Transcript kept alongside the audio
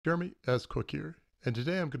Jeremy S. Cook here, and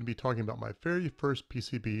today I'm going to be talking about my very first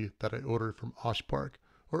PCB that I ordered from OSHPark,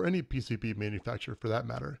 or any PCB manufacturer for that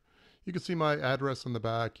matter. You can see my address on the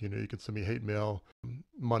back, you can send me hate mail,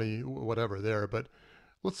 money, whatever there, but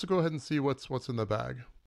let's go ahead and see what's in the bag.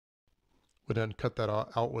 Would then cut that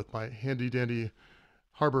out with my handy dandy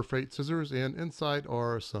Harbor Freight scissors, and inside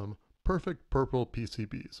are some perfect purple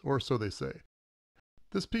PCBs, or so they say.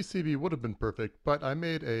 This PCB would have been perfect, but I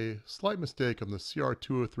made a slight mistake on the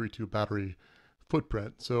CR2032 battery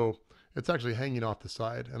footprint, so it's actually hanging off the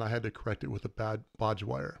side, and I had to correct it with a bad bodge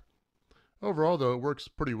wire. Overall, though, it works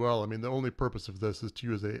pretty well. I mean, the only purpose of this is to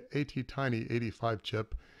use a ATtiny85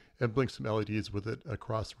 chip and blink some LEDs with it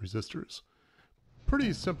across resistors.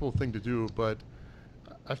 Pretty simple thing to do, but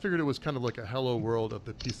I figured it was kind of like a hello world of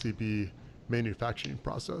the PCB manufacturing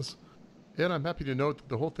process. And I'm happy to note that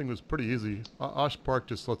the whole thing was pretty easy. OSHPark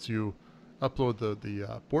just lets you upload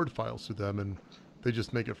the board files to them, and they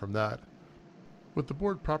just make it from that. With the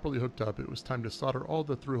board properly hooked up, it was time to solder all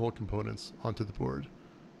the through-hole components onto the board,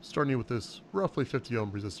 starting with this roughly 50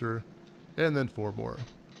 ohm resistor, and then 4 more.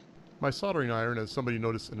 My soldering iron, as somebody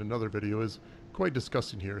noticed in another video, is quite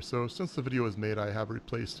disgusting here, so since the video was made, I have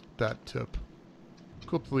replaced that tip.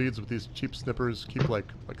 Clip the leads with these cheap snippers. Keep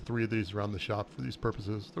like 3 of these around the shop for these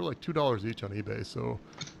purposes. They're like $2 each on eBay, so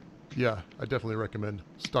yeah, I definitely recommend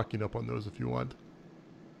stocking up on those if you want.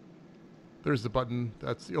 There's the button.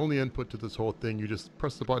 That's the only input to this whole thing. You just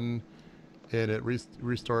press the button and it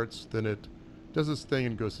restarts, then it does its thing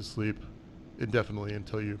and goes to sleep indefinitely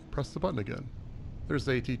until you press the button again. There's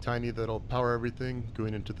the ATtiny that'll power everything,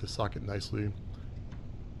 going into the socket nicely.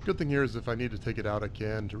 Good thing here is if I need to take it out, I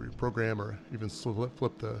can to reprogram or even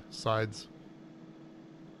flip the sides.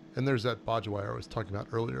 And there's that bodge wire I was talking about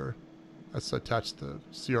earlier. That's attached the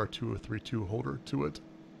CR2032 holder to it.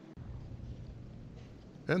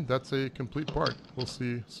 And that's a complete part. We'll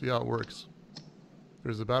see how it works.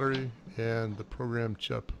 There's the battery and the program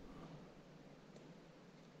chip.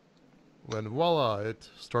 When voila, it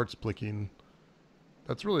starts blinking.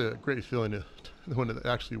 That's really a great feeling when it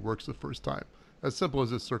actually works the first time. As simple as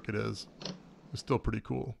this circuit is, it's still pretty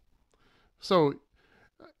cool. So,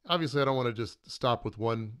 obviously I don't want to just stop with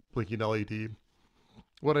one blinking LED.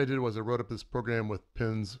 What I did was I wrote up this program with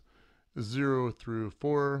pins 0 through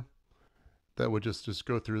 4 that would just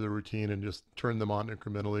go through the routine and just turn them on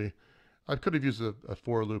incrementally. I could have used a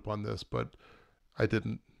for loop on this, but I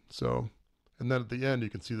didn't. So, and then at the end you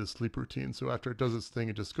can see the sleep routine. So after it does its thing,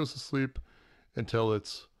 it just goes to sleep until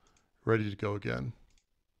it's ready to go again.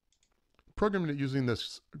 Programming it using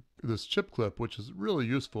this chip clip, which is really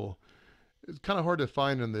useful. It's kind of hard to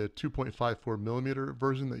find in the 2.54 millimeter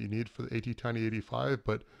version that you need for the ATtiny85,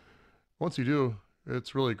 but once you do,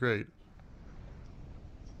 it's really great.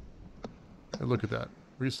 And look at that.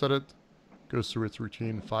 Reset it, goes through its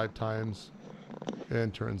routine 5 times,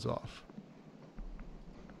 and turns off.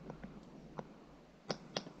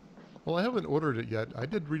 Well, I haven't ordered it yet. I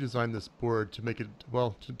did redesign this board to make it,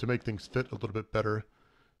 well, to make things fit a little bit better.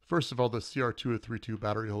 First of all, the CR2032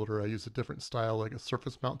 battery holder, I use a different style, like a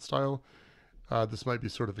surface mount style. This might be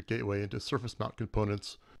sort of a gateway into surface mount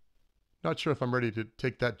components. Not sure if I'm ready to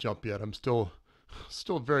take that jump yet. I'm still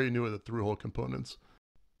very new at the through-hole components.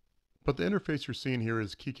 But the interface you're seeing here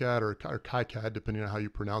is KiCAD or KiCAD, depending on how you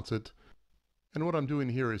pronounce it. And what I'm doing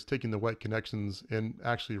here is taking the white connections and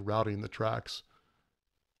actually routing the tracks,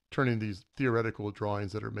 turning these theoretical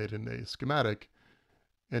drawings that are made in a schematic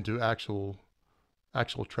into actual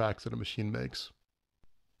tracks that a machine makes.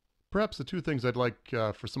 Perhaps the 2 things I'd like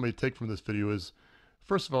for somebody to take from this video is,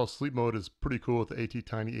 first of all, sleep mode is pretty cool with the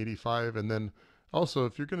ATtiny85, and then also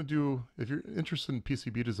if you're interested in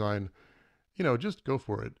PCB design, just go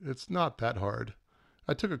for it. It's not that hard.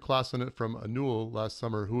 I took a class on it from Anul last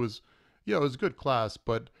summer who was, it was a good class,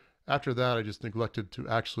 but after that I just neglected to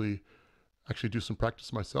actually do some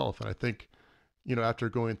practice myself, and I think, after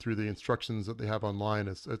going through the instructions that they have online,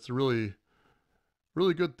 it's a really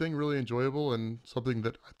good thing, really enjoyable, and something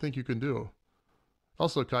that I think you can do.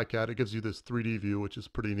 Also, KiCAD, it gives you this 3D view, which is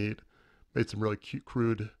pretty neat. Made some really cute,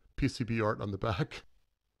 crude PCB art on the back.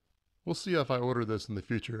 We'll see if I order this in the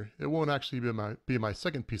future. It won't actually be my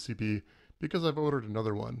second PCB because I've ordered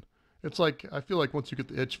another one. It's like, I feel like once you get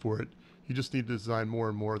the itch for it, you just need to design more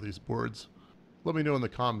and more of these boards. Let me know in the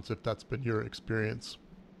comments if that's been your experience.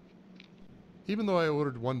 Even though I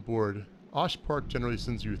ordered one board, OSHPark generally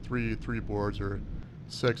sends you three boards or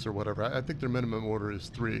 6 or whatever. I think their minimum order is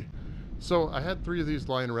 3. So I had 3 of these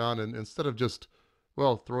lying around, and instead of just,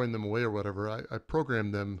 throwing them away or whatever, I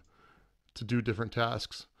programmed them to do different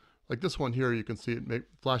tasks. Like this one here, you can see it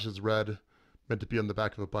flashes red, meant to be on the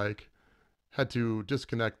back of a bike. had to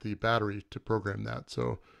disconnect the battery to program that.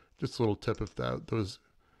 So just a little tip if those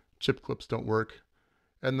chip clips don't work.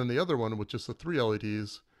 And then the other one with just the 3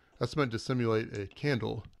 LEDs, that's meant to simulate a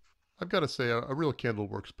candle. I've got to say a real candle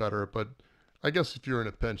works better, but I guess if you're in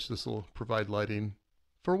a pinch, this will provide lighting.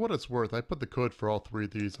 For what it's worth, I put the code for all 3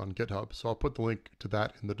 of these on GitHub, so I'll put the link to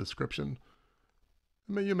that in the description.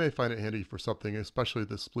 You may find it handy for something, especially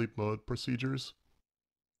the sleep mode procedures.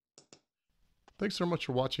 Thanks so much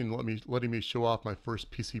for watching and letting me show off my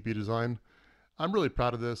first PCB design. I'm really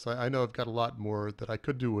proud of this. I know I've got a lot more that I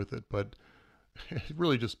could do with it, but it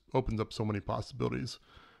really just opens up so many possibilities.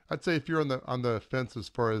 I'd say if you're on the fence as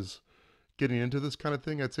far as getting into this kind of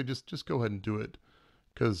thing, I'd say just go ahead and do it,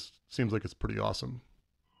 because it seems like it's pretty awesome.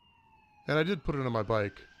 And I did put it on my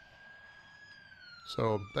bike,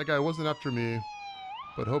 so that guy wasn't after me,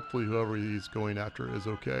 but hopefully whoever he's going after is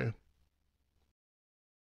okay.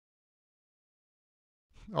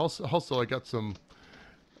 Also,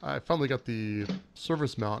 I finally got the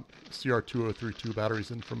service mount CR2032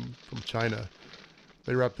 batteries in from China.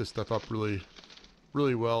 They wrap this stuff up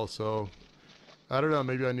really well, so I don't know,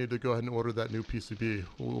 maybe I need to go ahead and order that new PCB.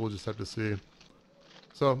 We'll just have to see.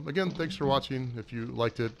 So again, thanks for watching. If you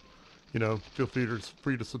liked it, feel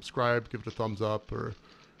free to subscribe, give it a thumbs up, or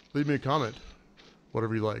leave me a comment,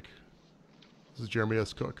 whatever you like. This is Jeremy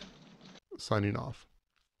S. Cook, signing off.